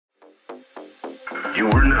You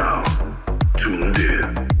are now tuned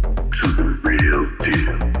in to The Real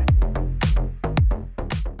Deal.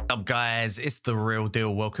 What's up, guys? It's The Real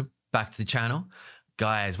Deal. Welcome back to the channel.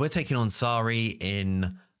 Guys, we're taking on Sari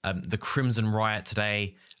in the Crimson Riot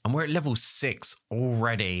today, and we're at level 6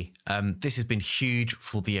 already. This has been huge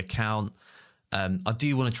for the account. I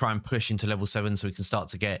do want to try and push into level 7 so we can start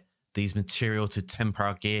to get these material to temper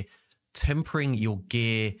our gear. Tempering your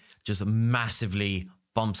gear just massively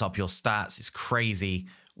bumps up your stats. It's crazy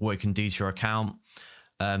what it can do to your account.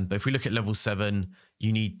 But if we look at level 7,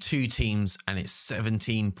 you need 2 teams and it's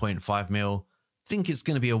 17.5 mil. I think it's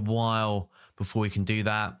going to be a while before we can do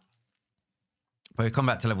that. But we come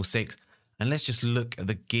back to level 6 and let's just look at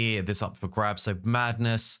the gear that's up for grabs. So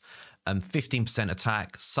Madness, 15%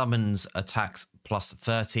 attack, summons attacks plus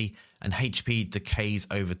 30, and HP decays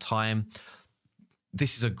over time.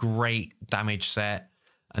 This is a great damage set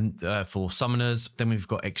and for summoners. Then we've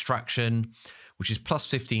got Extraction, which is plus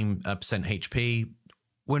 15% HP.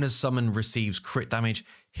 When a summon receives crit damage,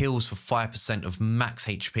 heals for 5% of max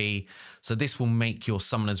HP. So this will make your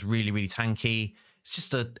summoners really, really tanky. It's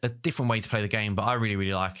just a different way to play the game, but I really,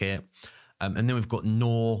 really like it. And then we've got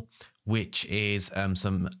Gnaw, which is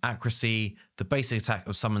some accuracy. The basic attack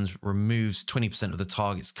of summons removes 20% of the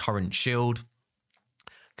target's current shield.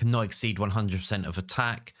 Cannot exceed 100% of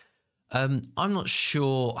attack. I'm not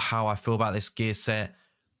sure how I feel about this gear set.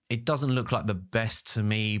 It doesn't look like the best to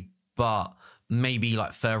me, but maybe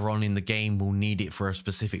like further on in the game we'll need it for a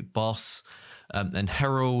specific boss. And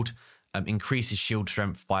Herald increases shield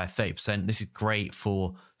strength by 30%. This is great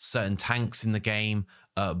for certain tanks in the game.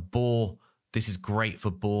 Boar, this is great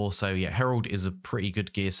for Boar. So yeah, Herald is a pretty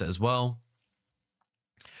good gear set as well.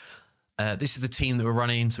 This is the team that we're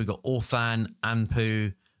running. So we've got Orthan,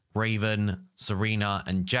 Anpu, Raven, Serena,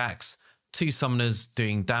 and Jax. 2 summoners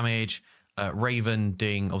doing damage. Raven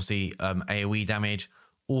doing obviously AoE damage.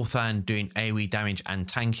 Orthan doing AoE damage and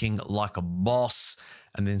tanking like a boss.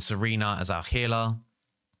 And then Serena as our healer.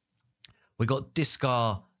 We got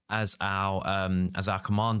Discar as our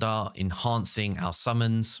commander, enhancing our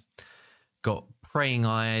summons. Got Praying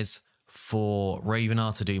Eyes for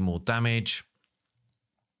Ravener to do more damage.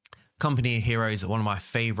 Company of Heroes, one of my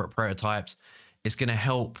favorite prototypes. It's going to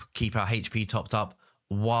help keep our HP topped up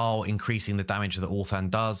while increasing the damage that Orthan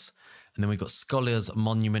does. And then we've got Scholar's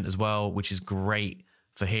Monument as well, which is great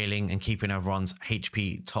for healing and keeping everyone's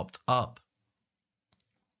HP topped up.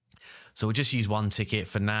 So we'll just use 1 ticket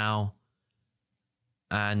for now.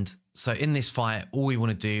 And so in this fight, all we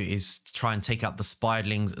want to do is try and take out the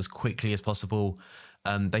Spiderlings as quickly as possible.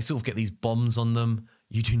 They sort of get these bombs on them.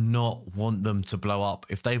 You do not want them to blow up.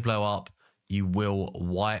 If they blow up, you will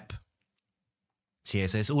wipe. So yeah,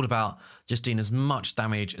 so it's all about just doing as much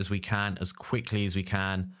damage as we can, as quickly as we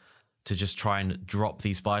can, to just try and drop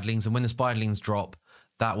these Spiderlings. And when the Spiderlings drop,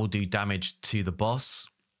 that will do damage to the boss.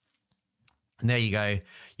 And there you go.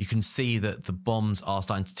 You can see that the bombs are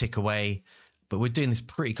starting to tick away, but we're doing this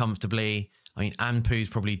pretty comfortably. I mean, Anpu's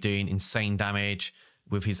probably doing insane damage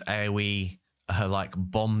with his AoE, like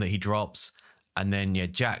bomb that he drops. And then yeah,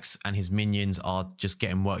 Jax and his minions are just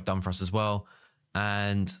getting work done for us as well.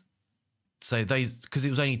 And so those, because it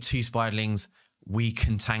was only 2 Spiderlings, we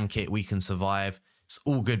can tank it, we can survive. It's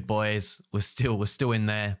all good, boys. We're still in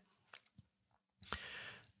there.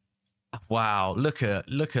 Wow, look at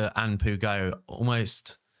Anpu go,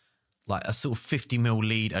 almost like a sort of 50 mil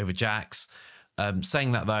lead over Jax.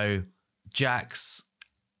 Saying that though, Jax,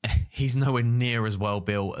 he's nowhere near as well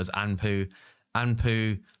built as Anpu.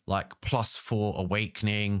 Anpu like +4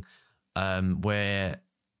 awakening, where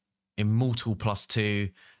immortal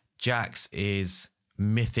 +2. Jax is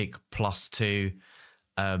mythic +2,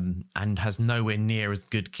 and has nowhere near as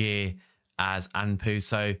good gear as Anpu.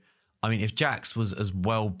 So, I mean, if Jax was as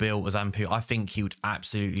well built as Anpu, I think he would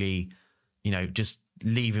absolutely, you know, just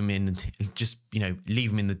leave him in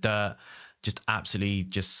the dirt, just absolutely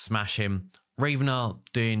just smash him. Ravener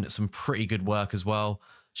doing some pretty good work as well.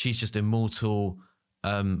 She's just immortal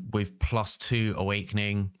with +2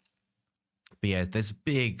 awakening. But yeah, there's a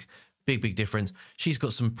big difference. She's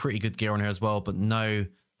got some pretty good gear on her as well, but no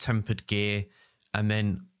tempered gear. And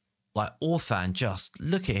then like Orthan, just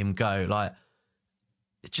look at him go. Like,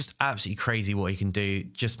 it's just absolutely crazy what he can do.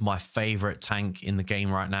 Just my favorite tank in the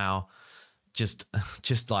game right now. Just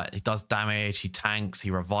like, he does damage, he tanks,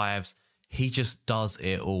 he revives. He just does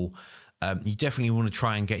it all. You definitely want to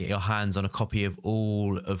try and get your hands on a copy of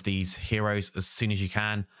all of these heroes as soon as you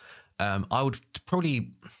can. I would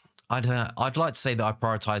probably, I'd like to say that I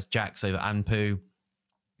prioritize Jax over Anpu,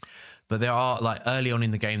 but there are, like, early on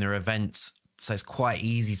in the game, there are events, so it's quite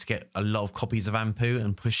easy to get a lot of copies of Anpu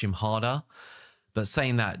and push him harder. But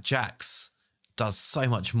saying that, Jax does so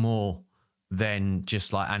much more than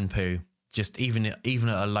just like Anpu, just even at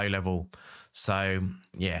a low level. So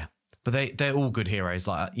yeah, but they're all good heroes.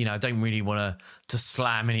 Like, you know, I don't really want to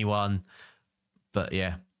slam anyone, but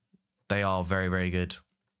yeah, they are very, very good.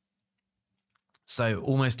 So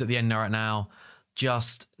almost at the end right now,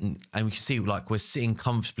 and we can see like we're sitting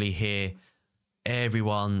comfortably here.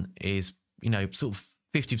 Everyone is, you know, sort of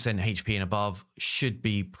 50% HP and above, should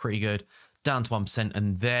be pretty good. Down to 1%,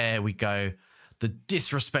 and there we go. The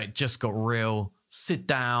disrespect just got real. Sit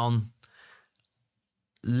down.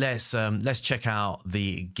 Let's check out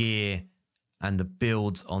the gear and the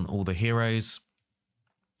builds on all the heroes.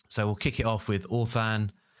 So we'll kick it off with Orthan.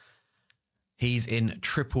 He's in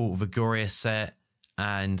triple Vigorious set,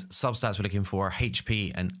 and substats we're looking for are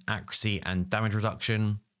HP and accuracy and damage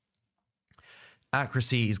reduction.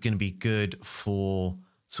 Accuracy is going to be good for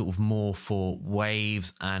sort of more for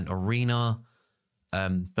waves and arena.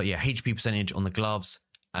 But yeah, HP percentage on the gloves,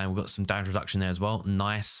 and we've got some damage reduction there as well.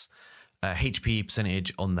 Nice. HP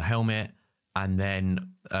percentage on the helmet, and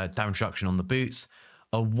then damage reduction on the boots.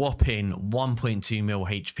 A whopping 1.2 mil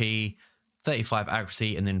HP, 35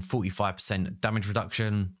 accuracy, and then 45% damage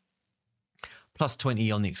reduction. Plus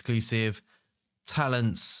 20 on the exclusive.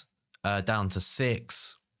 Talents down to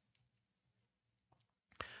 6.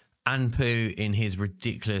 Anpu in his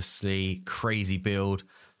ridiculously crazy build,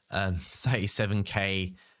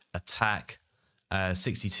 37k attack,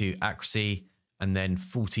 62 accuracy, and then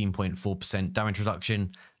 14.4% damage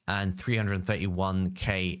reduction and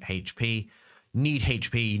 331k HP. Need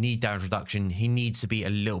HP, you need damage reduction. He needs to be a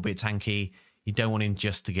little bit tanky. You don't want him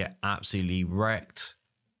just to get absolutely wrecked.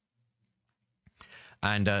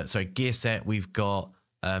 And so gear set, we've got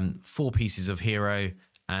 4 pieces of hero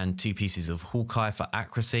and 2 pieces of Hawkeye for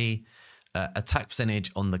accuracy. Attack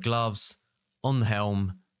percentage on the gloves, on the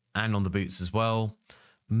helm, and on the boots as well.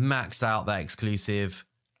 Maxed out that exclusive.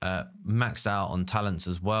 Maxed out on talents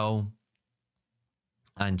as well.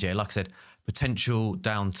 And yeah, like I said, potential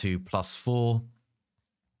down to +4.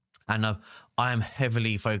 And I am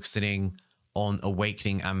heavily focusing on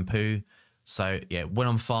Awakening Anpu. So yeah, when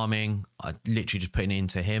I'm farming, I literally just putting it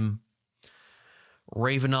into him.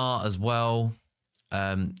 Ravenar as well.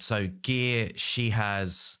 So gear, she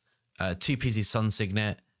has 2 pieces Sun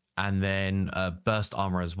Signet and then burst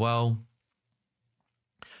armor as well.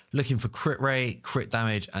 Looking for crit rate, crit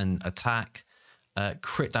damage, and attack.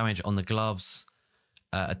 Crit damage on the gloves,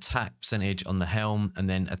 attack percentage on the helm, and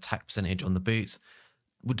then attack percentage on the boots.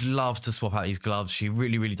 Would love to swap out these gloves. She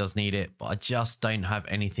really, really does need it, but I just don't have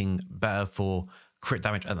anything better for crit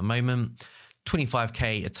damage at the moment.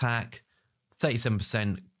 25k attack,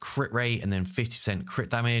 37% crit rate, and then 50%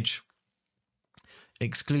 crit damage.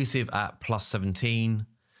 Exclusive at +17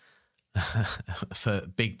 for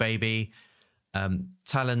Big Baby.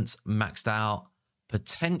 Talents maxed out.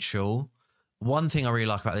 Potential. One thing I really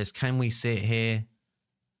like about this, can we sit here?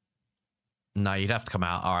 No, you'd have to come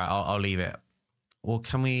out. All right, I'll leave it. Or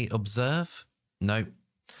can we observe? No.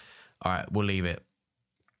 All right, we'll leave it.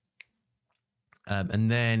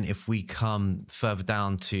 And then if we come further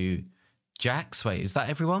down to Jax, wait, is that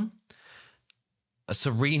everyone?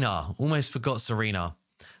 Serena, almost forgot Serena.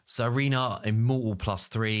 Serena, Immortal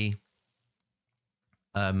 +3.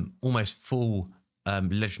 Almost full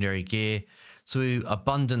legendary gear. So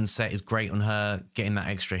Abundance set is great on her, getting that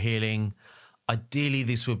extra healing. Ideally,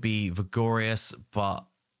 this would be Vigorious, but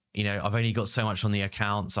you know, I've only got so much on the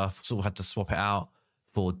account, so I've sort of had to swap it out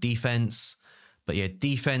for defense. But yeah,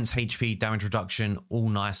 defense, HP, damage reduction, all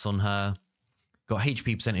nice on her. Got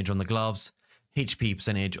HP percentage on the gloves, HP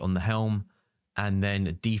percentage on the helm, and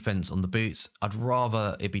then defense on the boots. I'd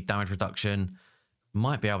rather it be damage reduction.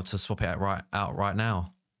 Might be able to swap it out right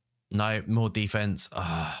now. No, more defense.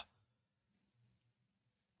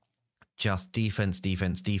 Just defense,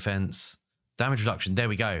 defense, defense. Damage reduction. There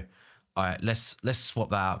we go. All right, let's swap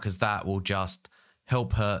that out because that will just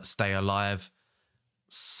help her stay alive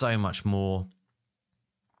so much more.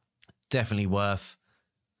 Definitely worth.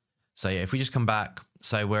 So yeah, if we just come back,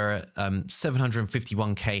 so we're at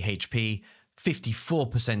 751k HP,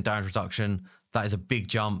 54% damage reduction. That is a big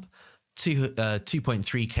jump.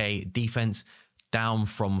 2.3k defense, down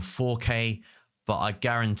from 4k, but I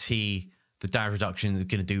guarantee the damage reduction is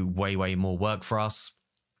going to do way, way more work for us.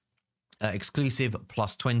 Exclusive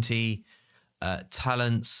 +20.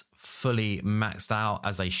 Talents fully maxed out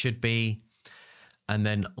as they should be. And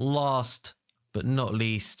then last but not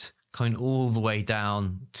least, coming all the way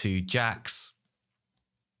down to Jax.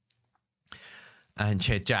 And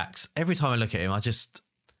yeah, Jax, every time I look at him,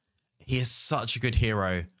 he is such a good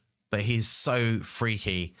hero, but he's so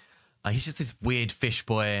freaky. He's just this weird fish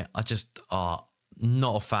boy.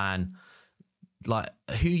 Not a fan. like,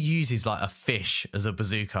 who uses like a fish as a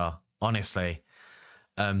bazooka, honestly?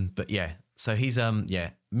 But yeah, so he's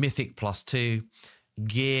yeah, mythic +2.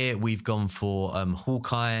 Gear, we've gone for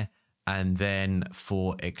Hawkeye, and then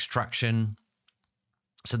for extraction.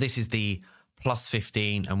 So this is the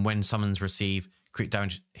 +15, and when summons receive crit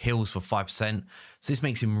damage, heals for 5%. So this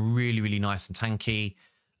makes him really, really nice and tanky.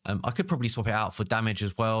 I could probably swap it out for damage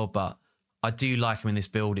as well, but I do like him in this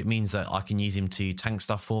build. It means that I can use him to tank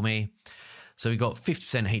stuff for me. So we got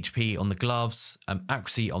 50% HP on the gloves,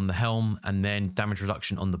 accuracy on the helm, and then damage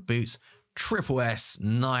reduction on the boots. Triple S,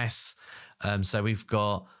 nice. So we've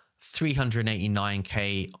got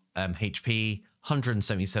 389k HP,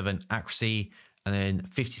 177 accuracy, and then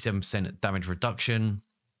 57% damage reduction.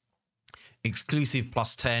 Exclusive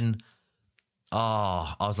 +10.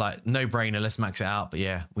 I was like, no brainer, let's max it out. But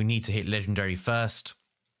yeah, we need to hit legendary first.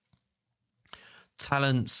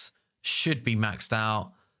 Talents should be maxed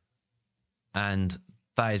out, and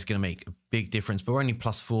that is going to make a big difference. But we're only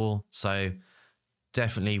 +4, so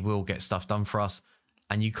definitely will get stuff done for us.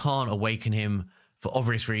 And you can't awaken him for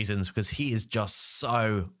obvious reasons, because he is just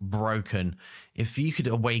so broken. If you could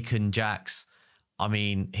awaken Jax, I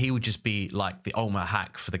mean, he would just be like the ultimate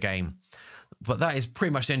hack for the game. But that is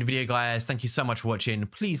pretty much the end of the video, guys. Thank you so much for watching.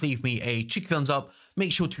 Please leave me a cheeky thumbs up.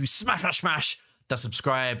 Make sure to smash that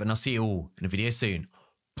subscribe, and I'll see you all in a video soon.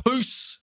 Peace!